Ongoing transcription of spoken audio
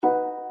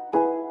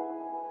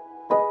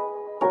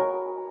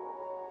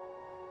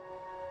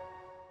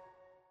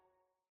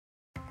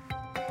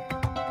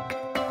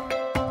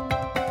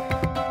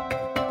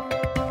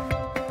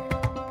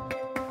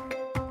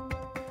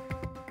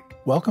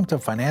Welcome to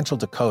Financial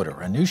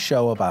Decoder, a new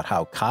show about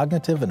how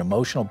cognitive and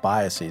emotional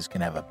biases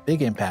can have a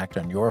big impact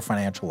on your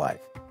financial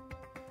life.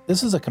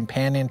 This is a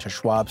companion to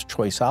Schwab's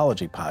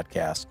Choiceology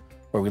podcast,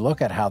 where we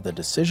look at how the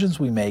decisions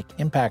we make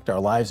impact our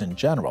lives in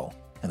general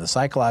and the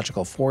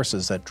psychological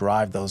forces that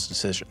drive those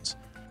decisions.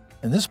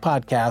 In this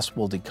podcast,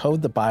 we'll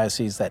decode the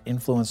biases that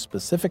influence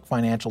specific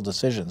financial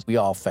decisions we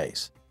all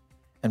face,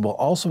 and we'll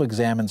also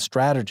examine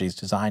strategies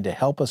designed to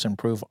help us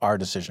improve our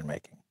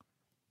decision-making.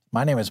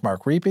 My name is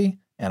Mark Riepe,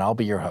 and I'll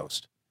be your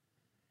host.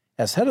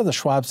 As head of the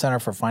Schwab Center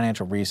for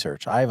Financial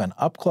Research, I have an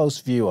up-close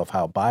view of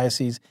how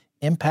biases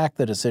impact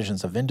the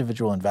decisions of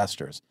individual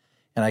investors,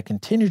 and I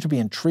continue to be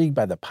intrigued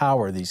by the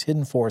power these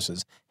hidden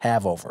forces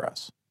have over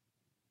us.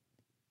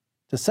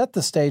 To set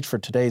the stage for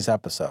today's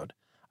episode,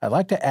 I'd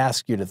like to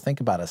ask you to think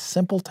about a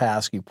simple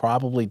task you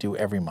probably do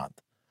every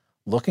month,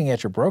 looking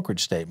at your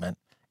brokerage statement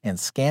and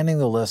scanning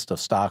the list of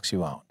stocks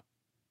you own.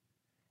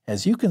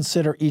 As you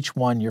consider each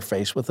one, you're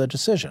faced with a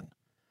decision.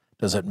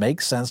 Does it make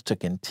sense to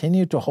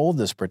continue to hold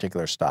this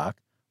particular stock,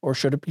 or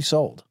should it be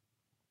sold?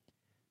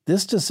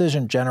 This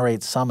decision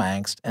generates some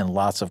angst and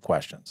lots of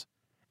questions.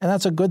 And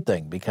that's a good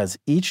thing because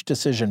each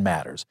decision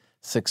matters.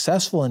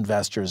 Successful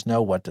investors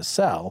know what to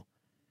sell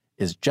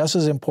is just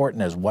as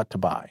important as what to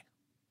buy.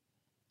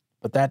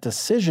 But that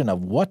decision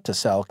of what to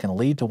sell can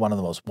lead to one of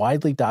the most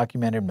widely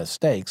documented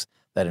mistakes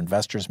that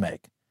investors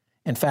make.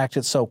 In fact,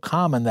 it's so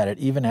common that it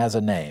even has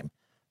a name,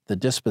 the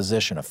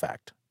disposition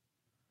effect.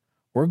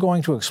 We're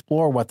going to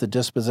explore what the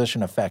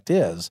disposition effect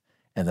is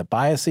and the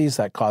biases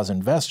that cause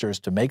investors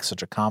to make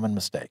such a common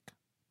mistake.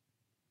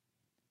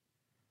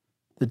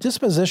 The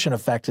disposition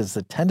effect is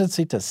the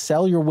tendency to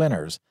sell your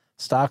winners,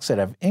 stocks that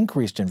have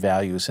increased in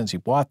value since you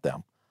bought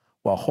them,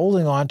 while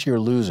holding on to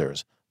your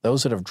losers,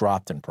 those that have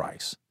dropped in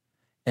price.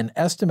 An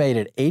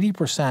estimated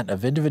 80%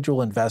 of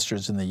individual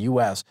investors in the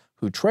U.S.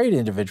 who trade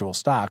individual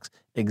stocks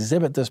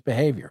exhibit this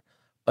behavior,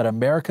 but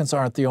Americans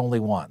aren't the only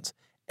ones.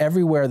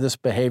 Everywhere this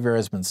behavior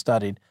has been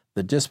studied,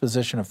 the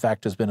disposition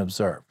effect has been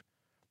observed.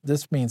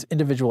 This means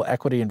individual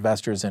equity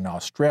investors in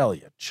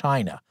Australia,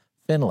 China,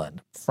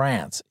 Finland,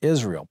 France,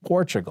 Israel,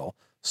 Portugal,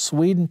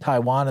 Sweden,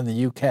 Taiwan, and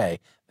the UK,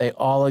 they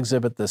all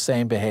exhibit the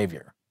same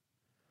behavior.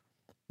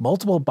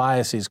 Multiple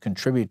biases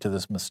contribute to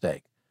this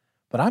mistake,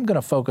 but I'm going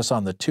to focus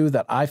on the two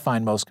that I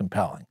find most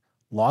compelling: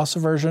 loss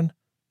aversion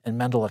and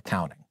mental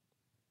accounting.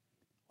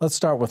 Let's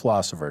start with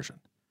loss aversion.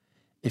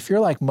 If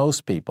you're like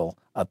most people,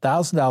 a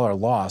 $1,000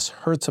 loss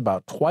hurts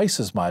about twice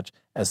as much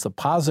as the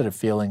positive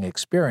feeling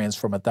experienced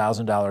from a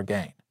 $1,000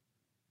 gain.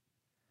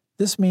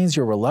 This means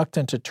you're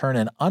reluctant to turn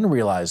an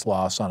unrealized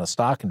loss on a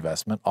stock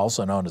investment,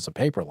 also known as a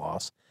paper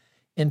loss,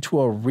 into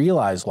a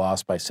realized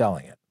loss by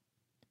selling it.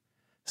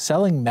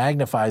 Selling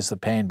magnifies the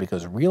pain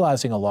because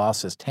realizing a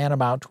loss is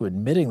tantamount to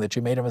admitting that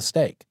you made a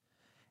mistake.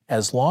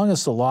 As long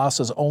as the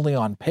loss is only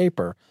on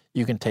paper,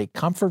 you can take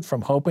comfort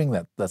from hoping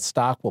that the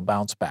stock will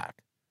bounce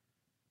back.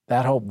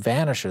 That hope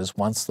vanishes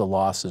once the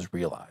loss is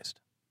realized.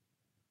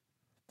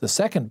 The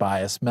second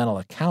bias, mental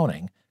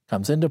accounting,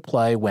 comes into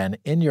play when,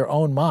 in your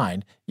own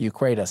mind, you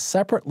create a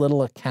separate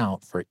little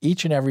account for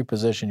each and every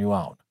position you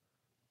own.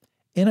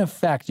 In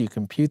effect, you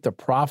compute the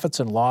profits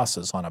and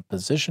losses on a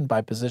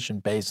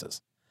position-by-position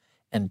basis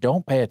and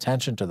don't pay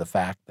attention to the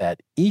fact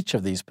that each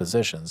of these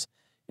positions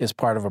is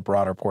part of a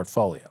broader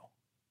portfolio.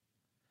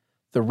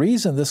 The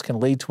reason this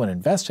can lead to an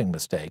investing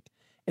mistake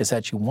is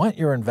that you want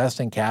your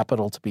investing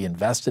capital to be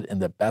invested in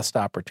the best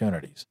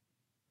opportunities.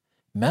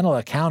 Mental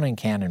accounting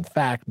can, in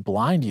fact,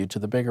 blind you to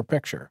the bigger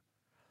picture.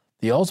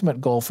 The ultimate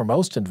goal for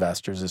most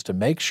investors is to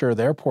make sure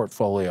their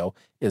portfolio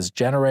is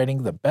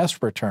generating the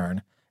best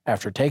return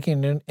after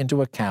taking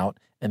into account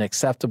an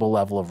acceptable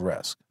level of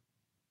risk.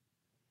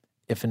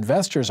 If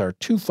investors are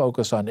too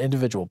focused on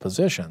individual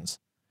positions,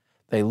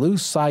 they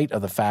lose sight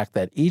of the fact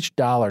that each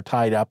dollar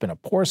tied up in a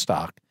poor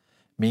stock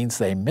means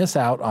they miss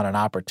out on an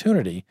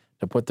opportunity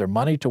to put their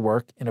money to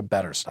work in a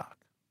better stock.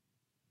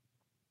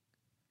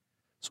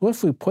 So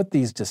if we put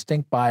these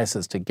distinct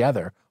biases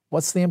together,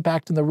 what's the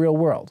impact in the real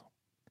world?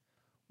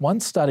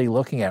 One study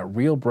looking at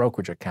real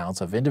brokerage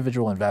accounts of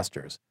individual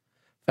investors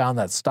found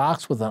that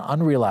stocks with an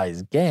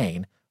unrealized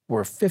gain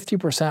were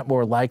 50%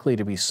 more likely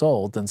to be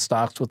sold than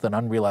stocks with an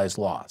unrealized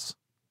loss.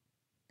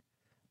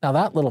 Now,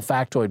 that little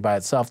factoid by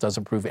itself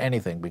doesn't prove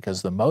anything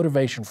because the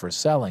motivation for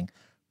selling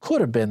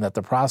could have been that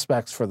the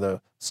prospects for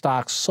the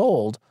stocks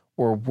sold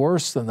were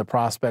worse than the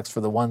prospects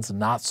for the ones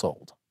not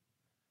sold.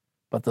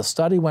 But the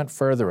study went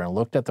further and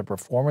looked at the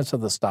performance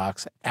of the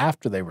stocks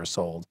after they were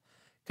sold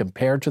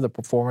compared to the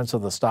performance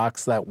of the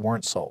stocks that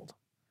weren't sold.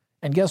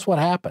 And guess what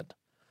happened?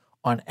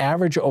 On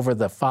average, over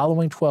the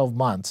following 12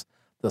 months,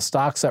 the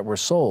stocks that were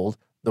sold,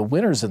 the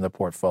winners in the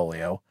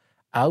portfolio,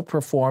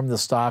 outperformed the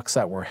stocks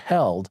that were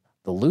held,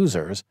 the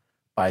losers,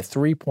 by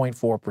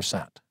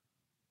 3.4%.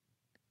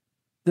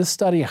 This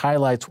study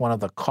highlights one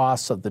of the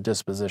costs of the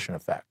disposition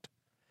effect.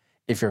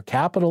 If your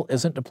capital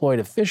isn't deployed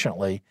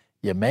efficiently,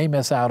 you may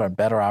miss out on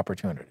better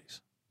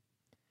opportunities.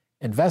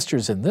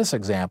 Investors in this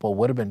example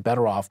would have been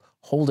better off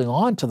holding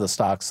on to the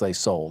stocks they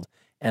sold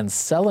and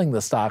selling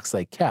the stocks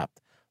they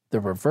kept, the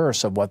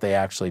reverse of what they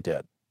actually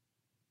did.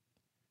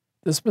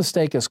 This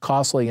mistake is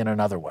costly in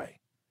another way.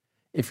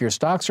 If your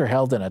stocks are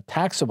held in a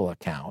taxable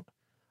account,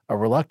 a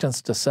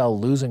reluctance to sell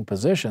losing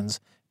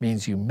positions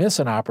means you miss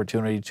an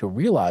opportunity to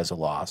realize a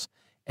loss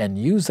and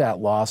use that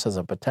loss as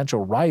a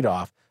potential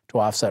write-off to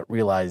offset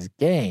realized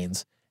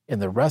gains in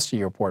the rest of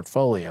your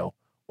portfolio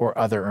or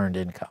other earned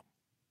income.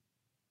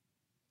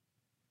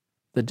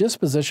 The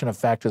disposition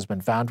effect has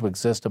been found to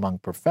exist among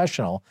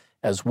professional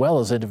as well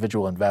as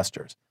individual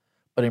investors,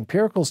 but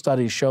empirical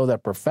studies show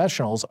that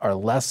professionals are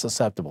less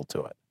susceptible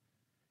to it.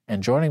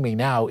 And joining me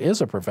now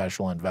is a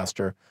professional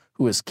investor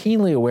who is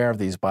keenly aware of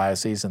these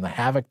biases and the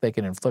havoc they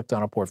can inflict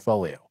on a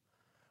portfolio.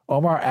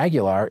 Omar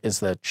Aguilar is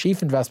the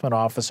Chief Investment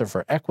Officer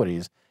for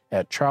Equities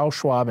at Charles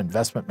Schwab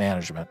Investment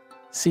Management,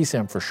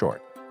 CSIM for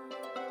short.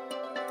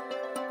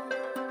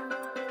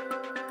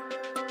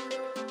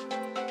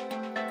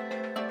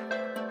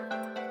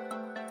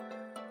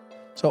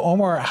 So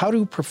Omar, how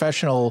do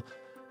professional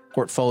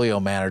portfolio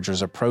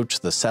managers approach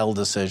the sell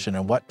decision,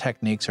 and what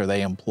techniques are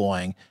they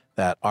employing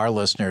that our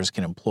listeners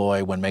can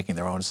employ when making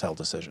their own sell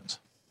decisions?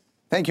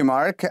 Thank you,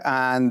 Mark.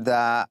 And,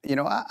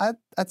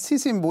 at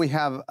CSIM, we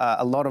have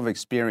a lot of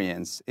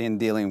experience in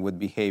dealing with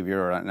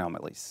behavioral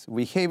anomalies.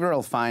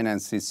 Behavioral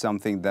finance is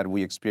something that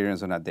we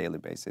experience on a daily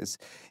basis.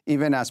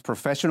 Even as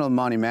professional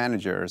money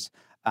managers,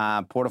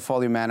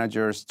 portfolio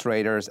managers,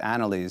 traders,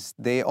 analysts,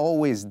 they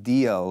always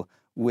deal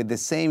with the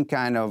same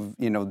kind of,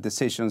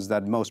 decisions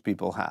that most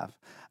people have.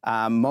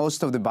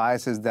 Most of the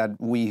biases that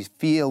we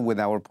feel with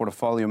our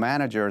portfolio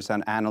managers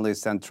and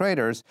analysts and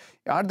traders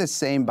are the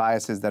same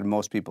biases that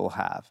most people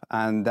have.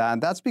 And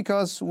that's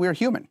because we're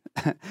human.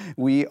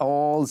 We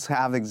all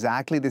have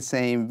exactly the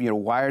same,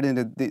 wired in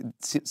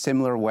a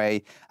similar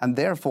way, and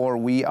therefore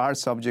we are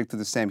subject to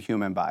the same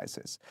human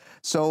biases.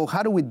 So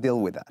how do we deal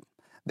with that?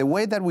 The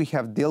way that we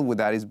have dealt with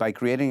that is by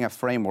creating a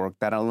framework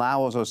that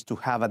allows us to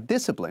have a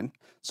discipline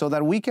so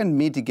that we can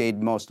mitigate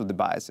most of the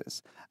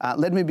biases.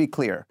 Let me be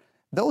clear.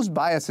 Those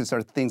biases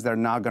are things that are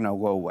not going to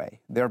go away.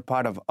 They're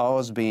part of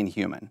us being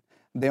human.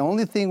 The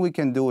only thing we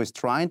can do is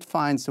try and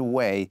find a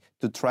way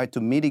to try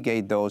to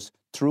mitigate those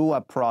through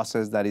a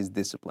process that is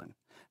discipline.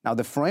 Now,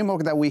 the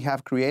framework that we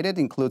have created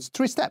includes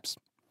 3 steps.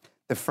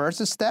 The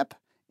first step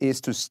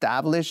is to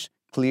establish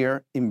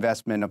clear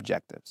investment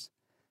objectives.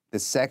 The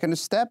second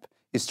step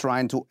is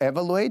trying to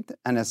evaluate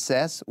and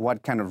assess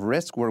what kind of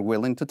risk we're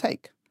willing to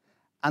take.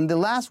 And the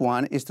last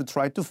one is to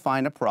try to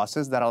find a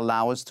process that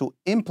allows us to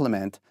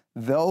implement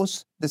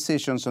those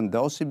decisions on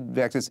those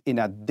objectives in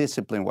a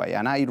disciplined way.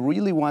 And I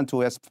really want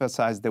to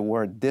emphasize the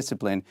word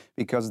discipline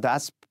because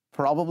that's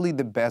probably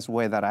the best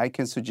way that I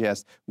can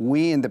suggest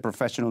we in the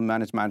professional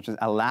management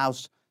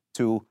allows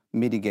to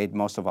mitigate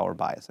most of our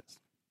biases.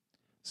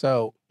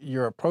 So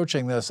you're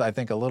approaching this, I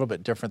think, a little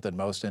bit different than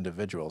most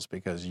individuals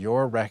because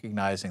you're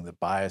recognizing the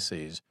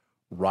biases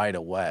right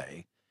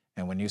away.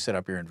 And when you set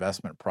up your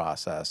investment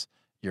process,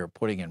 you're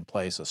putting in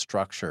place a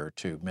structure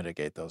to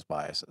mitigate those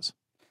biases.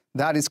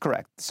 That is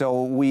correct.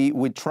 So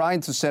we're trying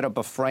to set up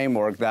a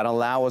framework that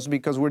allows us,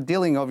 because we're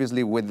dealing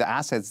obviously with the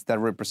assets that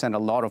represent a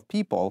lot of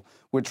people,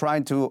 we're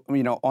trying to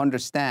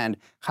understand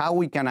how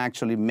we can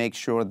actually make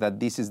sure that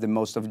this is the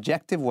most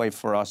objective way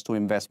for us to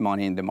invest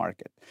money in the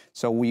market.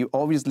 So we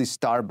obviously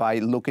start by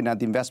looking at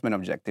the investment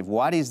objective.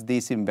 What is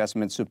this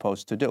investment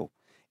supposed to do?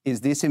 Is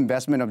this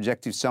investment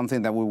objective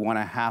something that we want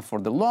to have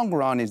for the long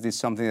run? Is this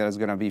something that is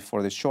going to be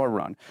for the short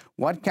run?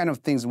 What kind of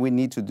things we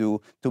need to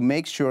do to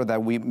make sure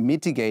that we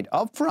mitigate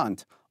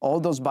upfront all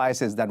those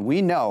biases that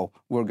we know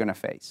we're going to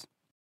face?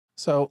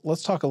 So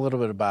let's talk a little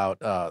bit about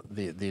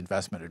the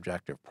investment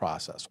objective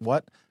process.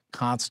 What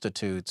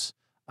constitutes,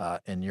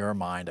 in your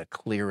mind, a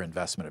clear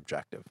investment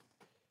objective?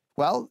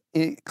 Well,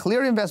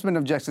 clear investment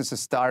objectives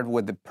start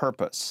with the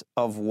purpose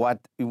of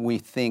what we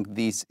think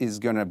this is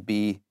going to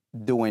be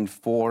doing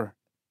for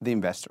the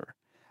investor.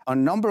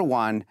 On number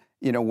one,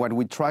 what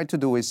we try to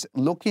do is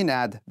looking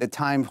at the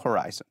time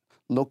horizon,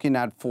 looking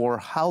at for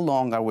how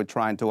long are we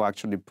trying to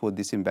actually put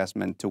this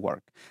investment to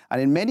work. And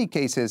in many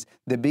cases,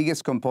 the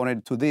biggest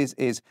component to this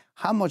is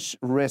how much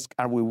risk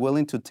are we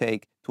willing to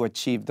take to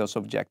achieve those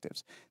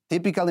objectives.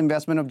 Typical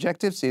investment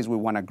objectives is we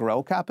want to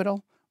grow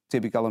capital.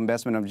 Typical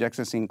investment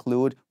objectives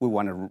include we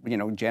want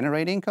to,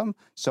 generate income.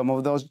 Some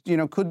of those,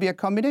 could be a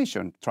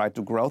combination. Try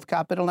to growth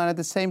capital and at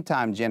the same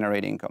time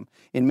generate income.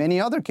 In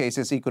many other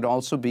cases, it could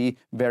also be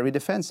very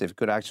defensive. It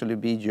could actually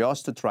be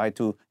just to try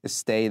to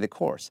stay the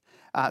course.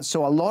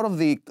 So a lot of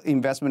the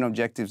investment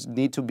objectives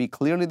need to be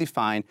clearly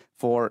defined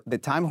for the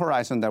time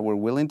horizon that we're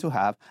willing to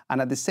have,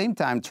 and at the same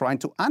time trying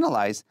to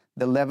analyze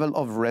the level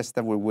of risk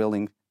that we're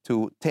willing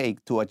to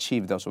take to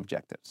achieve those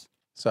objectives.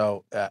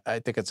 So I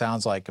think it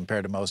sounds like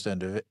compared to most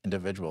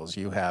individuals,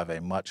 you have a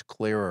much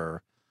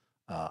clearer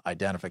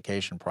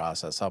identification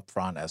process up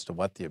front as to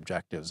what the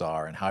objectives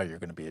are and how you're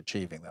going to be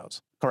achieving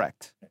those.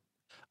 Correct.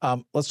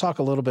 Let's talk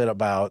a little bit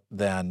about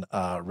then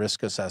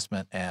risk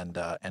assessment and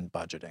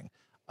budgeting.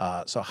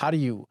 So how do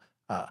you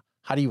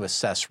how do you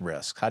assess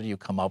risk? How do you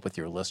come up with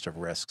your list of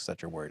risks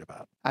that you're worried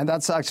about? And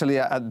that's actually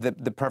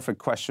the perfect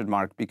question,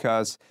 Mark,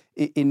 because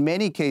in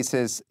many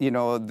cases,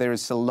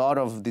 there's a lot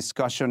of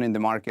discussion in the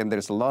market, and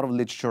there's a lot of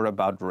literature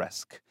about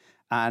risk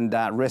and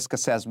risk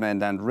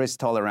assessment and risk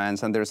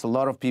tolerance. And there's a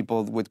lot of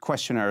people with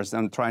questionnaires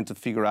and trying to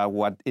figure out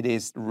what it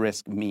is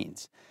risk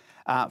means.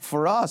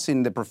 For us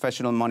in the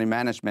professional money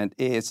management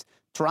is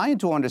trying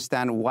to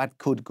understand what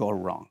could go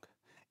wrong.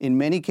 In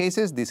many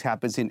cases, this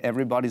happens in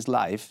everybody's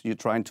life. You're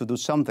trying to do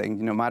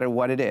something, no matter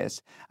what it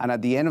is. And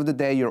at the end of the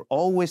day, you're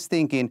always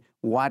thinking,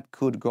 what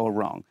could go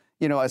wrong?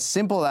 As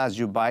simple as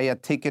you buy a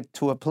ticket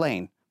to a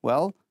plane.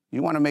 Well,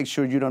 you want to make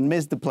sure you don't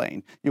miss the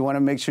plane. You want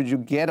to make sure you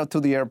get to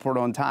the airport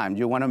on time.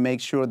 You want to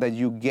make sure that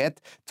you get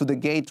to the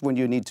gate when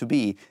you need to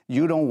be.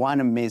 You don't want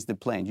to miss the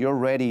plane. You're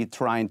already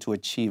trying to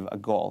achieve a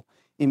goal.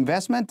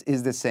 Investment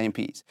is the same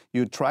piece.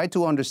 You try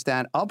to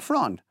understand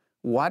upfront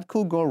what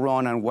could go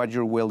wrong and what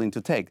you're willing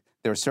to take.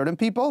 There are certain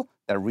people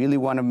that really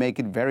want to make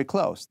it very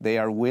close. They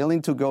are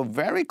willing to go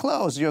very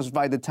close just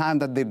by the time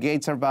that the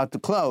gates are about to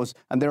close,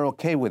 and they're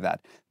okay with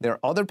that. There are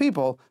other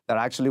people that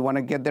actually want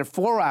to get there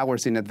 4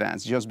 hours in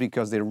advance just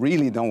because they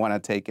really don't want to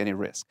take any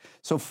risk.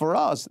 So for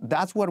us,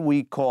 that's what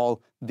we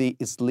call the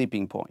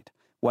sleeping point.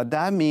 What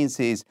that means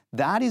is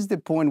that is the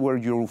point where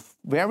you're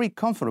very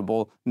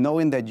comfortable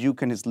knowing that you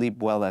can sleep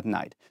well at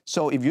night.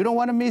 So if you don't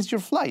want to miss your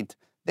flight,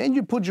 then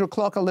you put your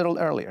clock a little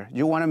earlier.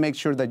 You want to make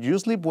sure that you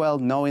sleep well,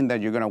 knowing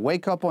that you're going to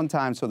wake up on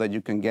time so that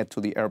you can get to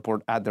the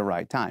airport at the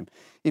right time.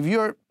 If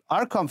you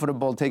are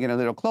comfortable taking a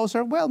little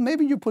closer, well,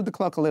 maybe you put the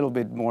clock a little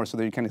bit more so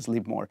that you can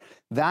sleep more.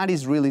 That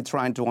is really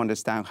trying to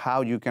understand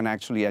how you can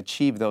actually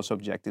achieve those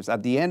objectives.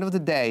 At the end of the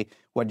day,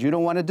 what you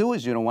don't want to do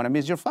is you don't want to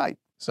miss your flight.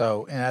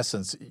 So in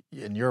essence,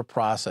 in your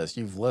process,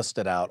 you've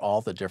listed out all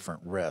the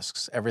different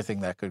risks, everything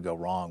that could go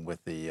wrong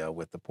with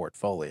the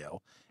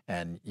portfolio,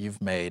 and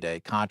you've made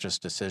a conscious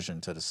decision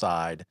to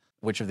decide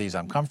which of these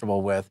I'm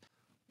comfortable with,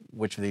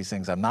 which of these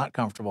things I'm not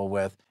comfortable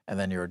with, and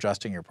then you're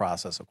adjusting your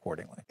process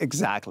accordingly.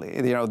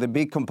 Exactly. The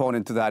big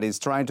component to that is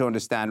trying to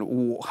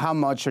understand how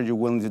much are you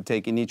willing to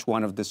take in each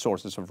one of the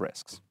sources of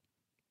risks.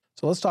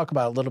 So let's talk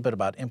about a little bit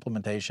about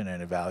implementation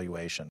and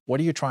evaluation. What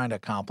are you trying to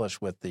accomplish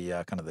with the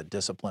kind of the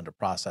disciplined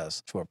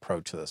process to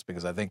approach this?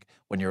 Because I think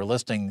when you're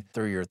listing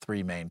through your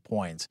 3 main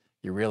points,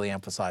 you really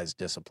emphasize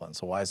discipline.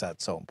 So why is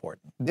that so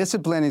important?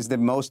 Discipline is the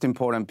most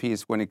important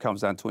piece when it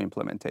comes down to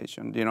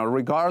implementation.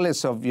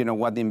 Regardless of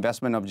what the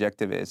investment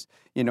objective is.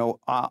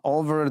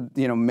 Over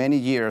many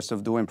years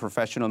of doing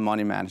professional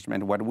money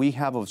management, what we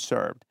have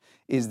observed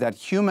is that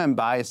human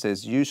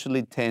biases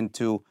usually tend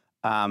to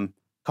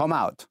come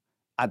out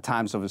at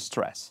times of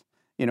stress.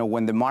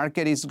 When the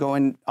market is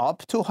going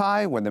up too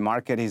high, when the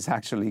market is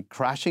actually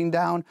crashing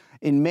down,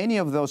 in many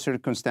of those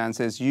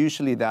circumstances,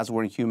 usually that's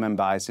where human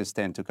biases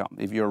tend to come.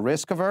 If you're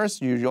risk averse,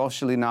 you're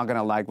usually not going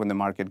to like when the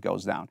market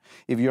goes down.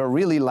 If you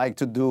really like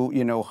to do,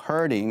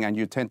 herding, and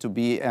you tend to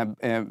be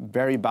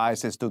very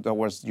biased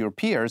towards your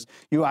peers,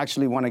 you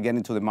actually want to get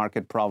into the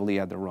market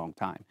probably at the wrong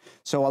time.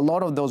 So a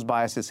lot of those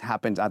biases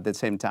happen at the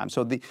same time.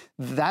 So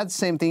that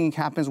same thing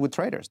happens with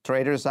traders.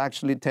 Traders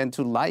actually tend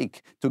to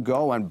like to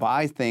go and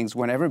buy things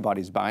when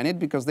everybody's buying it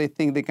because they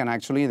think they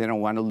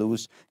don't want to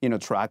lose,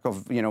 track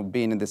of,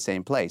 being in the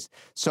same place.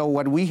 So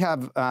what we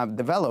have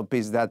developed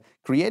is that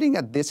creating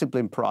a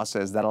disciplined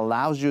process that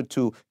allows you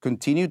to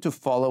continue to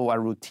follow a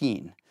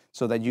routine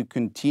so that you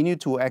continue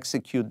to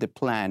execute the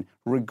plan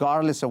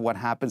regardless of what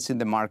happens in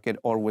the market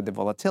or with the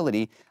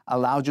volatility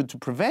allows you to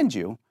prevent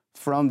you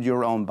from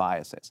your own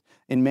biases.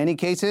 In many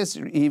cases,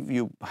 if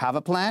you have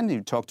a plan,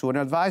 you talk to an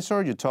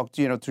advisor, you talk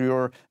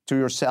to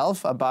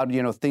yourself about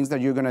things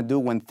that you're going to do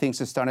when things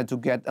are starting to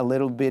get a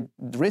little bit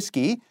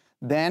risky,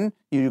 then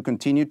you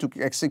continue to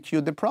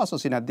execute the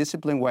process in a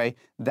disciplined way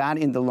that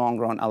in the long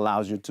run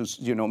allows you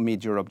to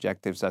meet your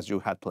objectives as you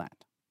had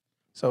planned.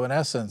 So in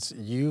essence,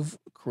 you've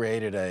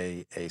created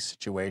a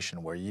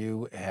situation where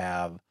you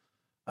have,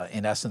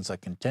 in essence, a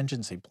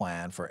contingency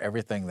plan for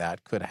everything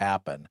that could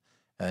happen.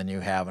 And then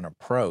you have an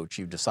approach.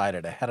 You've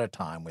decided ahead of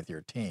time with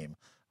your team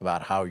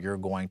about how you're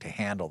going to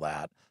handle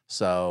that.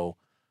 So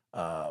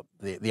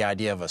the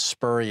idea of a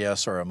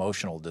spurious or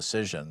emotional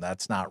decision,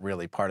 that's not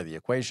really part of the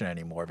equation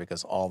anymore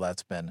because all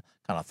that's been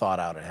kind of thought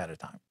out ahead of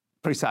time.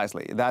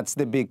 Precisely. That's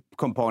the big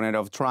component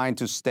of trying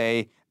to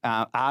stay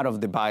out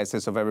of the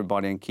biases of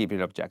everybody and keep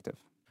it objective.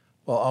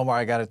 Well, Omar,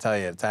 I got to tell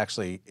you, it's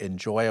actually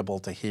enjoyable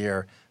to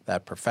hear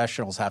that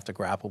professionals have to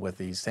grapple with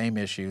these same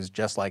issues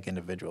just like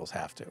individuals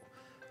have to.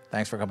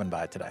 Thanks for coming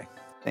by today.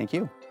 Thank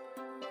you.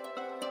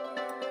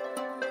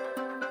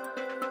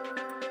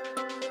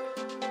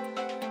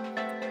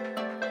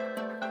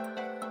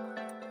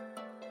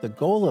 The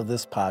goal of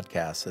this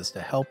podcast is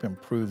to help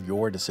improve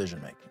your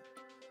decision-making.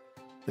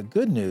 The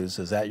good news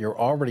is that you're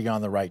already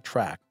on the right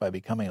track by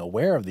becoming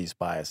aware of these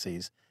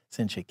biases,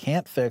 since you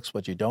can't fix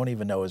what you don't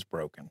even know is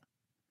broken.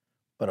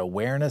 But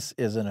awareness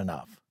isn't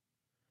enough.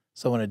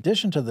 So in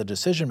addition to the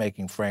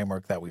decision-making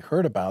framework that we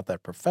heard about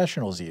that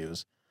professionals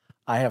use,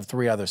 I have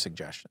 3 other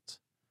suggestions.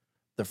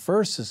 The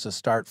first is to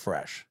start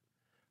fresh.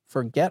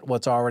 Forget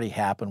what's already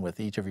happened with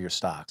each of your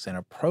stocks and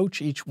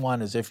approach each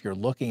one as if you're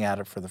looking at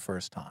it for the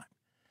first time.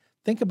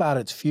 Think about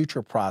its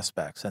future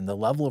prospects and the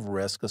level of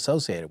risk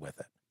associated with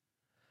it.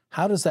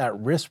 How does that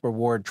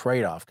risk-reward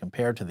trade-off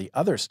compare to the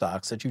other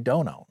stocks that you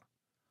don't own?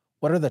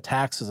 What are the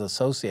taxes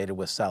associated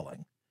with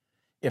selling?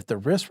 If the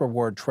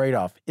risk-reward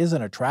trade-off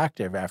isn't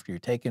attractive after you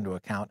take into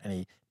account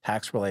any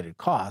tax-related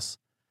costs,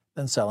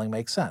 then selling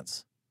makes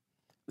sense.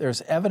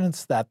 There's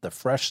evidence that the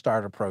fresh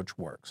start approach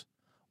works.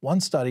 One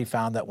study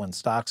found that when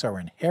stocks are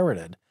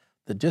inherited,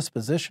 the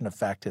disposition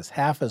effect is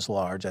half as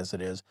large as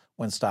it is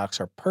when stocks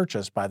are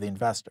purchased by the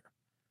investor.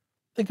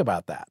 Think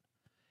about that.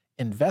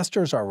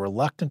 Investors are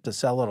reluctant to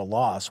sell at a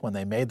loss when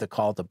they made the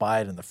call to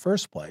buy it in the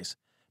first place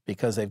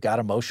because they've got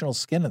emotional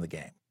skin in the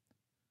game.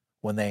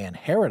 When they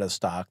inherit a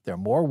stock, they're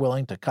more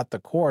willing to cut the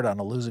cord on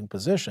a losing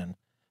position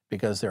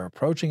because they're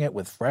approaching it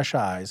with fresh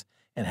eyes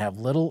and have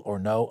little or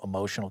no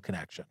emotional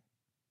connection.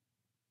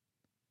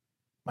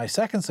 My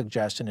second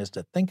suggestion is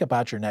to think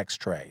about your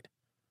next trade.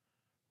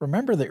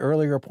 Remember the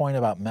earlier point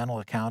about mental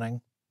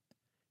accounting?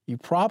 You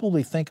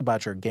probably think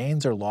about your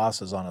gains or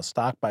losses on a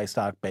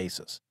stock-by-stock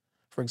basis.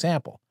 For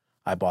example,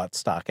 I bought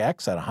stock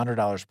X at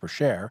 $100 per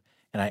share,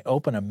 and I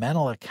open a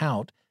mental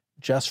account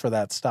just for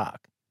that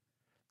stock.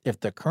 If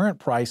the current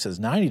price is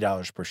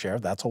 $90 per share,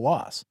 that's a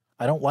loss.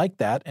 I don't like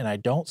that, and I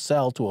don't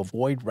sell to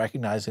avoid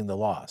recognizing the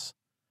loss.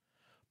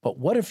 But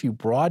what if you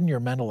broaden your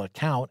mental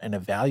account and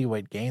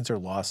evaluate gains or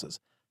losses,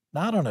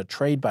 not on a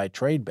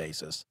trade-by-trade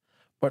basis,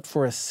 but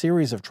for a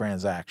series of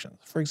transactions?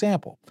 For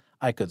example,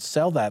 I could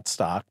sell that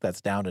stock that's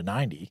down to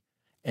 90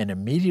 and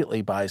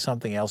immediately buy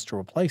something else to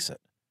replace it.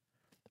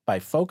 By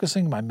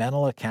focusing my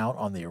mental account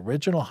on the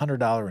original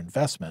 $100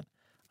 investment,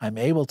 I'm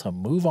able to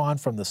move on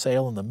from the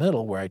sale in the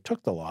middle where I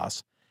took the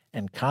loss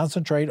and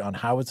concentrate on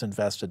how it's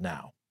invested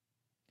now.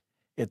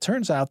 It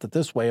turns out that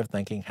this way of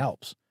thinking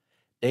helps.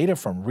 Data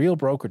from real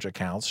brokerage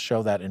accounts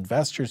show that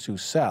investors who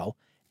sell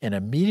and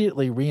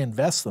immediately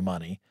reinvest the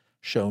money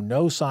show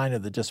no sign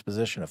of the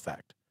disposition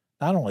effect.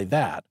 Not only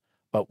that,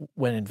 but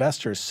when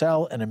investors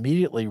sell and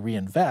immediately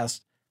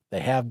reinvest,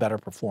 they have better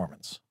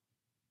performance.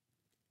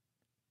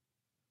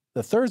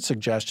 The third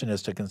suggestion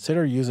is to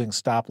consider using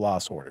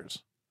stop-loss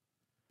orders.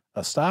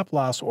 A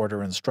stop-loss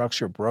order instructs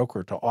your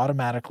broker to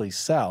automatically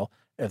sell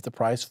if the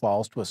price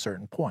falls to a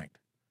certain point.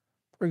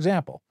 For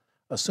example,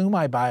 assume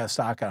I buy a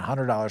stock at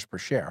 $100 per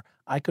share.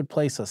 I could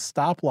place a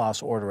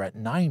stop-loss order at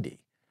 90.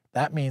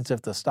 That means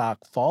if the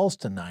stock falls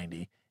to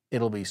 90,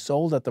 it'll be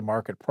sold at the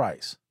market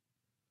price.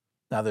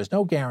 Now, there's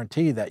no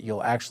guarantee that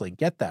you'll actually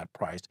get that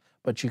price,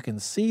 but you can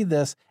see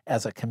this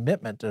as a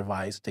commitment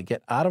device to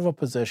get out of a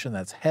position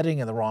that's heading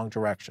in the wrong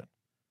direction.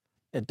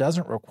 It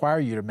doesn't require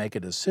you to make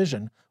a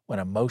decision when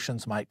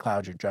emotions might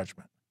cloud your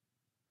judgment.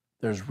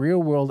 There's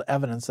real-world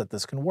evidence that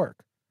this can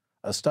work.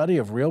 A study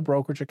of real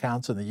brokerage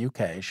accounts in the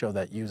UK showed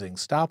that using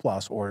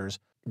stop-loss orders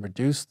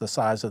reduced the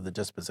size of the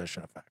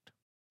disposition effect.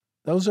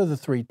 Those are the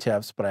 3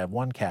 tips, but I have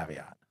one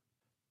caveat.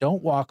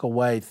 Don't walk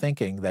away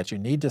thinking that you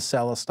need to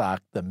sell a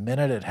stock the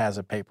minute it has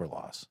a paper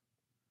loss.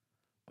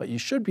 But you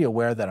should be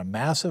aware that a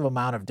massive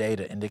amount of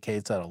data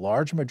indicates that a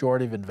large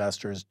majority of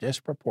investors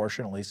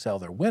disproportionately sell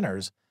their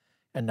winners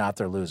and not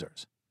their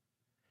losers.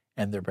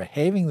 And they're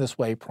behaving this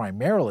way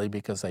primarily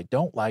because they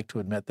don't like to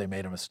admit they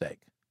made a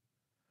mistake.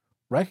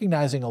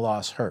 Recognizing a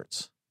loss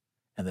hurts,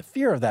 and the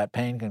fear of that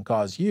pain can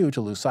cause you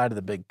to lose sight of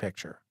the big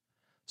picture.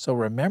 So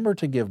remember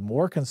to give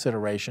more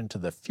consideration to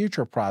the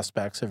future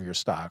prospects of your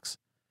stocks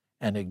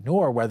and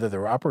ignore whether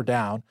they're up or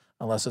down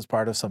unless it's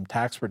part of some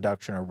tax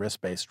reduction or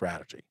risk-based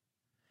strategy.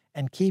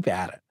 And keep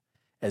at it.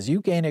 As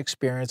you gain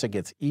experience, it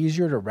gets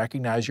easier to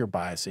recognize your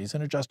biases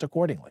and adjust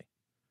accordingly.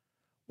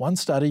 One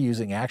study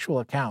using actual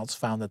accounts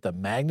found that the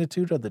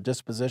magnitude of the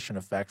disposition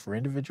effect for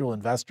individual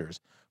investors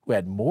who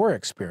had more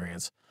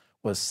experience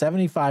was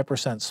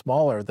 75%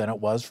 smaller than it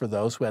was for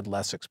those who had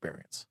less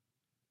experience.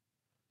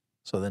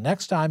 So the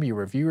next time you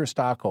review your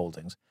stock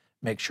holdings,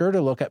 make sure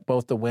to look at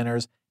both the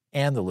winners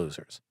and the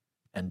losers.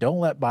 And don't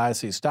let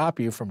biases stop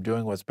you from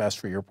doing what's best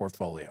for your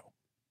portfolio.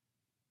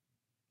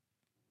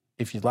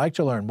 If you'd like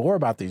to learn more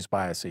about these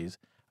biases,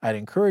 I'd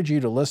encourage you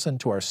to listen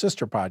to our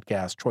sister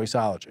podcast,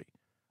 Choiceology,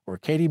 where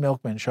Katie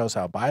Milkman shows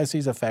how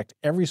biases affect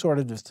every sort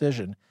of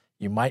decision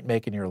you might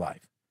make in your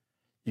life.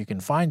 You can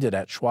find it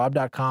at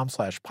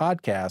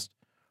schwab.com/podcast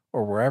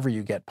or wherever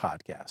you get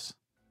podcasts.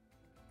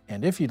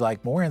 And if you'd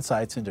like more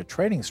insights into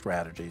trading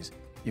strategies,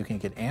 you can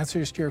get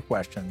answers to your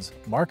questions,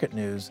 market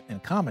news,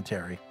 and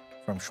commentary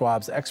from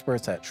Schwab's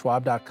experts at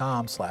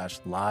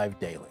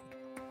schwab.com/live-daily.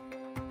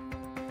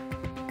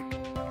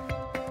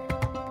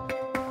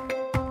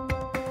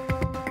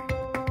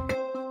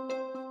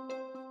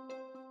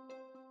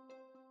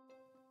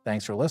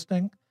 Thanks for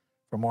listening.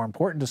 For more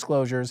important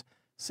disclosures,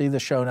 see the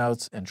show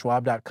notes and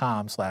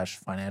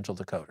schwab.com/financial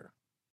decoder.